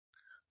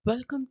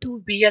Welcome to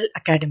VL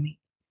Academy.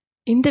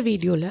 இந்த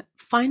வீடியோல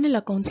final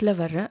அக்கவுண்ட்ஸ்ல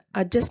வர்ற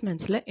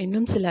அட்ஜஸ்ட்மெண்ட்ஸ்ல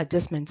இன்னும் சில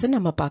அட்ஜஸ்ட்மெண்ட்ஸ்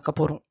நம்ம பார்க்க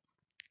போறோம்.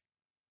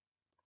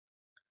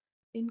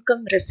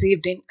 Income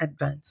received in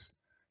advance.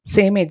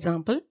 Same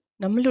example,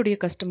 நம்மளுடைய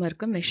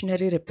கஸ்டமருக்கு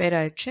மெஷினரி ரிப்பேர்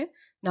ஆயிடுச்சு,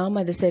 நாம்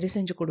அதை சரி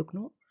செஞ்சு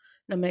கொடுக்கணும்.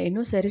 நம்ம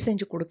இன்னும் சரி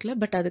செஞ்சு கொடுக்கல,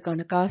 பட்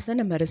அதுக்கான காசை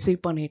நம்ம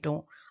ரிசீவ்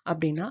பண்ணிட்டோம்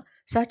அப்படின்னா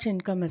such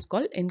income is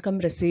called income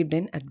received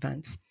in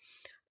advance.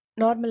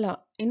 நார்மலா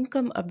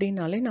இன்கம்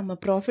அப்படின்னாலே நம்ம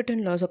ப்ராஃபிட்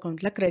அண்ட் லாஸ்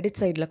அக்கௌண்ட்ல கிரெடிட்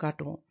சைடில்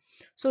காட்டுவோம்.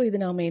 ஸோ இது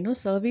நாம இன்னும்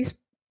சர்வீஸ்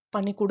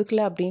பண்ணி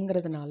கொடுக்கல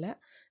அப்படிங்கிறதுனால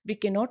we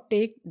cannot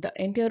take the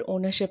entire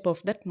ownership of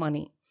that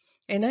money.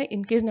 ஏன்னா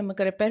இன்கேஸ்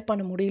நமக்கு ரிப்பேர்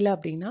பண்ண முடியல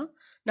அப்படின்னா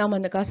நாம்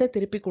அந்த காசை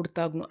திருப்பி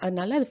கொடுத்தாகணும்.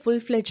 அதனால அது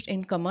ஃபுல் ஃப்ளெஜ்ட்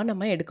இன்கம்மாக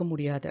நம்ம எடுக்க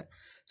முடியாது.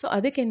 ஸோ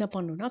அதுக்கு என்ன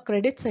பண்ணணும்னா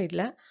கிரெடிட்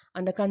சைடில்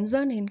அந்த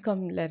கன்சர்ன்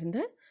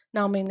இன்கம்லேருந்து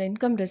நாம் இந்த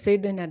இன்கம்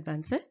ரிசீவ்ட் இன்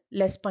அட்வான்ஸை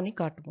லெஸ் பண்ணி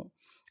காட்டுவோம்.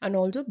 அண்ட்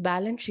ஆல்சோ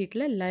பேலன்ஸ்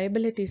ஷீட்டில்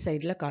லைபிலிட்டி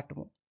சைடில்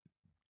காட்டுவோம்.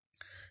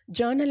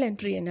 ஜேர்னல்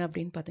என்ட்ரி என்ன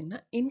அப்படின்னு பார்த்தீங்கன்னா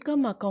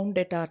income account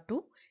debtor to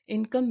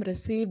income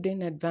received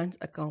in advance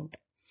account.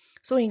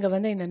 So இங்கே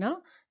வந்து என்னென்னா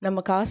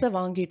நம்ம காசை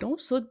வாங்கிட்டோம்,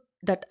 so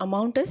that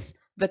amount is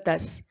with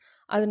us.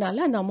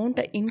 அதனால அந்த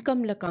அமௌண்ட்டை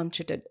இன்கமில்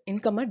காமிச்சிட்டு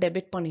இன்கம்மை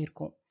டெபிட்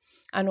பண்ணியிருக்கோம்.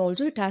 And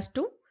also it has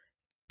to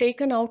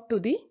taken out to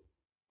the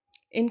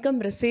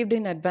income received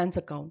in advance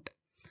account.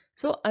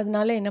 So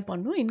அதனால என்ன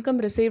பண்ணணும்,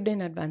 இன்கம் ரிசீவ்ட்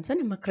இன் அட்வான்ஸை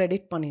நம்ம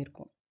கிரெடிட்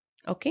பண்ணியிருக்கோம்.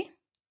 ஓகே,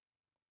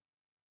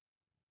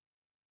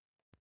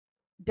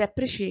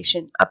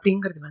 டெப்ரிஷியேஷன்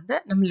அப்படிங்கிறது வந்து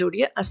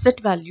நம்மளுடைய அசெட்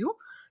வேல்யூ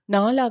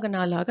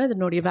நாளாக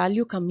அதனுடைய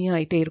வேல்யூ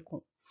கம்மியாயிட்டே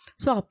இருக்கும்.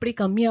 ஸோ அப்படி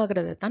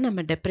கம்மியாகிறத தான்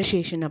நம்ம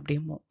டெப்ரிஷியேஷன்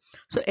அப்படிம்போம்.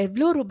 ஸோ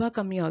எவ்வளோ ரூபாய்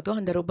கம்மியாகுதோ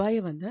அந்த ரூபாயை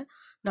வந்து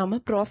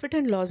நாம ப்ராஃபிட்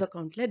அண்ட் லாஸ்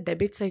அக்கௌண்ட்ல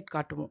டெபிட் சைட்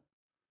காட்டுவோம்.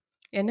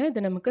 ஏன்னா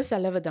இது நமக்கு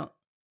செலவு தான்,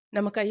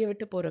 நம்ம கையை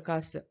விட்டு போகிற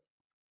காசு.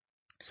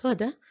 ஸோ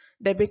அதை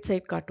டெபிட்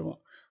சைட்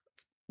காட்டுவோம்.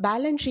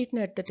 பேலன்ஸ்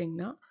ஷீட்னு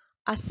எடுத்துட்டிங்கன்னா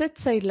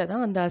அசெட் சைடில்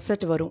தான் அந்த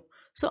அசெட் வரும்.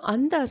 ஸோ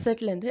அந்த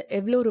அசெட்லேருந்து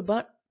எவ்வளோ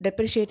ரூபாய்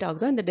டெப்ரிஷியேட்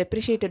ஆகுதோ அந்த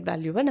டெப்ரிஷியேட்டட்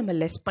வேல்யூவை நம்ம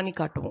லெஸ் பண்ணி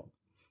காட்டுவோம்.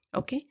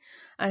 ஓகே,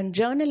 அண்ட்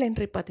ஜேர்னல்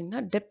என்ட்ரி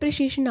பார்த்தீங்கன்னா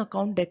depreciation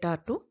account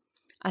debtor to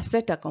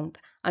asset account.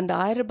 அந்த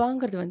 1000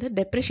 ரூபாங்கிறது வந்து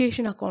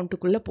டெப்ரிஷியேஷன்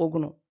அக்கௌண்ட்டுக்குள்ளே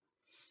போகணும்.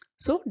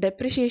 So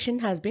depreciation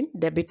has been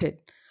debited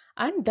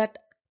and that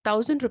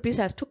 1000 rupees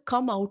has to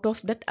come out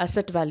of that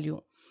asset value.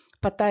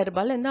 10,000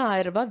 ரூபாயிலேருந்து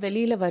 1000 ரூபாய்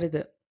வெளியில்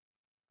வருது.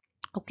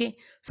 ஓகே,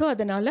 ஸோ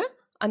அதனால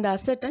அந்த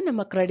அசெட்டை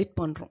நம்ம கிரெடிட்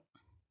பண்ணுறோம்.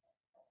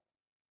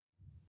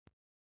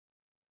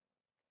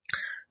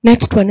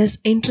 Next one is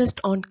interest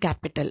on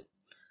capital.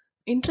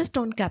 Interest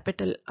on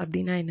capital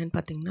அப்படின்னா என்னன்னு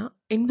பார்த்தீங்கன்னா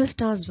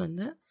இன்வெஸ்டர்ஸ்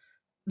வந்து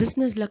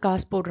பிஸ்னஸில்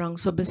காசு போடுறாங்க.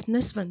 ஸோ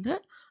பிஸ்னஸ் வந்து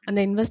அந்த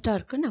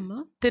இன்வெஸ்டருக்கு நம்ம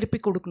திருப்பி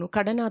கொடுக்கணும்.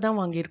 கடனாக தான்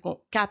வாங்கியிருக்கோம்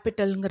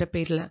கேபிட்டலுங்கிற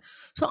பேரில்.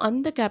 ஸோ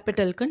அந்த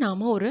கேபிட்டலுக்கு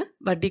நாம் ஒரு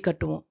வட்டி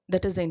கட்டுவோம்,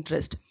 தட் இஸ்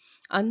இன்ட்ரெஸ்ட்.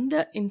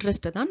 அந்த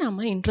இன்ட்ரெஸ்ட்டை தான்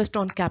நம்ம இன்ட்ரெஸ்ட்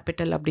ஆன்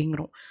கேபிட்டல்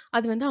அப்படிங்கிறோம்.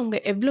 அது வந்து அவங்க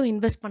எவ்வளோ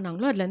இன்வெஸ்ட்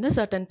பண்ணாங்களோ அதுலேருந்து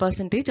சர்டன்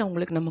பர்சன்டேஜ்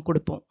அவங்களுக்கு நம்ம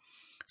கொடுப்போம்.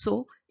 ஸோ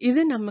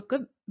இது நமக்கு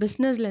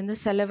பிஸ்னஸ்லேருந்து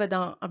செலவு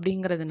தான்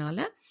அப்படிங்கிறதுனால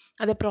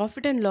அதை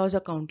ப்ராஃபிட் அண்ட் லாஸ்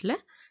அக்கௌண்ட்டில்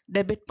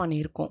டெபிட்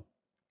பண்ணியிருக்கோம்.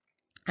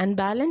 அண்ட்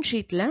பேலன்ஸ்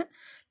ஷீட்டில்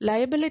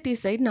லைபிலிட்டி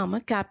சைடு நாம்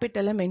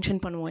கேபிட்டலை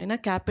மென்ஷன் பண்ணுவோம். ஏன்னா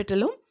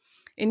கேபிட்டலும்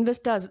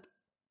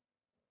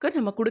இன்வெஸ்டர்ஸ்க்கு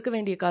நம்ம கொடுக்க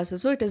வேண்டிய காசு.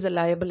 So it is a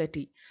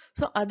liability.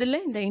 So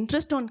அதில் இந்த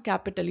இன்ட்ரெஸ்ட் ஆன்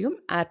கேபிட்டலையும்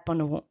ஆட்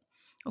பண்ணுவோம்.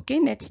 ஓகே,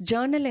 நெக்ஸ்ட்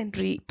ஜேர்னல்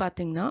என்ட்ரி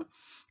பார்த்தீங்கன்னா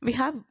we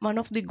have one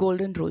of the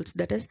golden rules,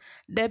 that is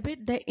debit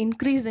the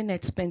increase in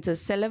expenses.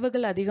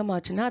 செலவுகள்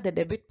அதிகமாச்சுன்னா அதை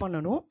டெபிட்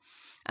பண்ணணும்.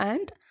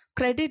 And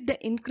credit the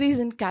increase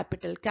in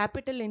capital.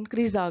 capital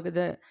increase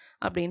ஆகுது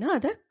அப்படின்னா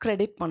அதை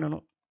credit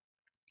பண்ணணும்.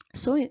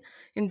 So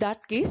in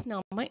that case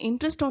நம்ம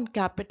interest on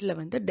கேபிட்டலை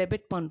வந்து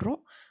டெபிட் பண்ணுறோம்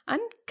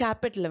அண்ட்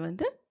கேபிட்டலை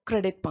வந்து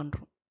கிரெடிட்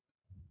பண்ணுறோம்.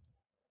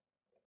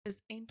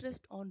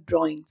 Interest on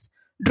drawings.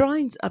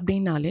 drawings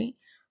அப்படின்னாலே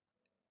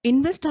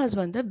இன்வெஸ்டர்ஸ்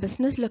வந்து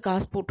பிஸ்னஸில்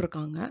காசு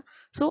போட்டிருக்காங்க.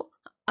 ஸோ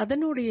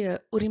அதனுடைய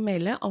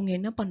உரிமையில் அவங்க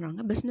என்ன பண்ணுறாங்க,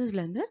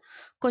 பிஸ்னஸ்லேருந்து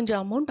கொஞ்சம்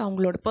அமௌண்ட்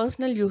அவங்களோட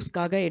பர்சனல்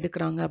யூஸ்க்காக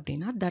எடுக்கிறாங்க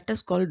அப்படின்னா தட்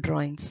இஸ் கால்ட்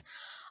drawings.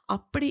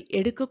 அப்படி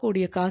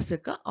எடுக்கக்கூடிய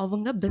காசுக்கு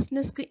அவங்க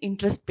பிஸ்னஸ்க்கு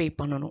இன்ட்ரெஸ்ட் பே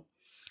பண்ணணும்.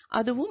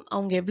 அதுவும்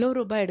அவங்க எவ்வளோ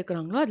ரூபாய்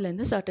எடுக்கிறாங்களோ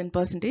அதுலேருந்து சர்டன்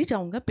பர்சன்டேஜ்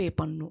அவங்க பே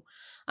பண்ணணும்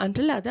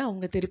அன்டில் அதை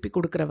அவங்க திருப்பி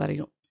கொடுக்குற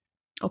வரையும்.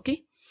 ஓகே,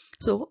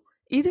 ஸோ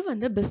இது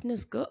வந்து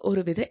பிஸ்னஸ்க்கு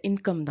ஒரு வித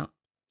இன்கம் தான்.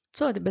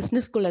 ஸோ அது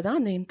பிஸ்னஸ்க்குள்ளே தான்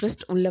அந்த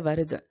இன்ட்ரெஸ்ட் உள்ளே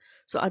வருது.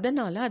 ஸோ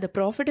அதனால் அதை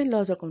ப்ராஃபிட் அண்ட்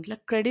லாஸ் அக்கௌண்ட்டில்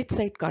கிரெடிட்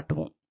சைட்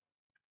காட்டுவோம்.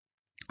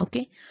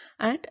 Okay,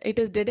 and it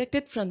is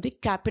detected from the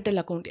capital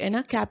account. ஏன்னா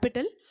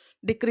கேபிட்டல்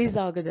டிக்ரீஸ்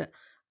ஆகுது.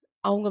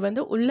 அவங்க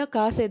வந்து உள்ள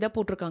காசு எதை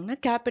போட்டிருக்காங்கன்னா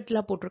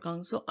கேபிட்டலாக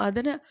போட்டிருக்காங்க. ஸோ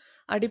அதனை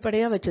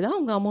அடிப்படையாக வச்சு தான்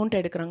அவங்க அமௌண்ட்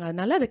எடுக்கிறாங்க.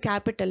 அதனால அதை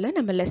கேபிட்டலில்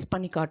நம்ம லெஸ்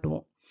பண்ணி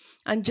காட்டுவோம்.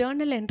 அண்ட்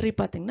ஜேர்னல் என்ட்ரி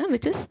பார்த்தீங்கன்னா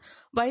which is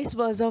wise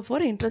வர்ஸா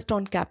for interest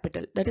on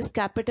capital, that is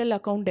capital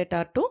account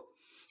debtor to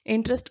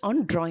interest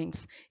on drawings.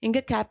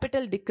 இங்கே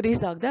கேபிட்டல்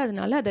டிக்ரீஸ் ஆகுது,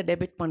 அதனால அதை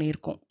டெபிட்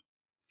பண்ணியிருக்கோம்.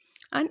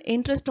 And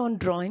interest on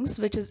drawings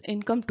which is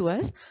income to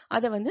us,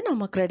 அதை வந்து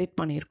நம்ம credit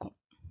பண்ணியிருக்கோம்.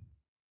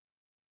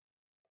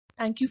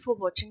 தேங்க்யூ ஃபார்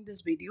வாட்சிங்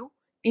திஸ் வீடியோ.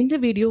 இந்த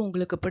வீடியோ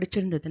உங்களுக்கு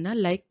பிடிச்சிருந்ததுன்னா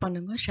லைக்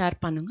பண்ணுங்க, ஷேர்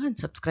பண்ணுங்க அண்ட்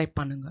சப்ஸ்கிரைப்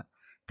பண்ணுங்க.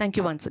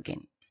 Thank you once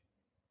again.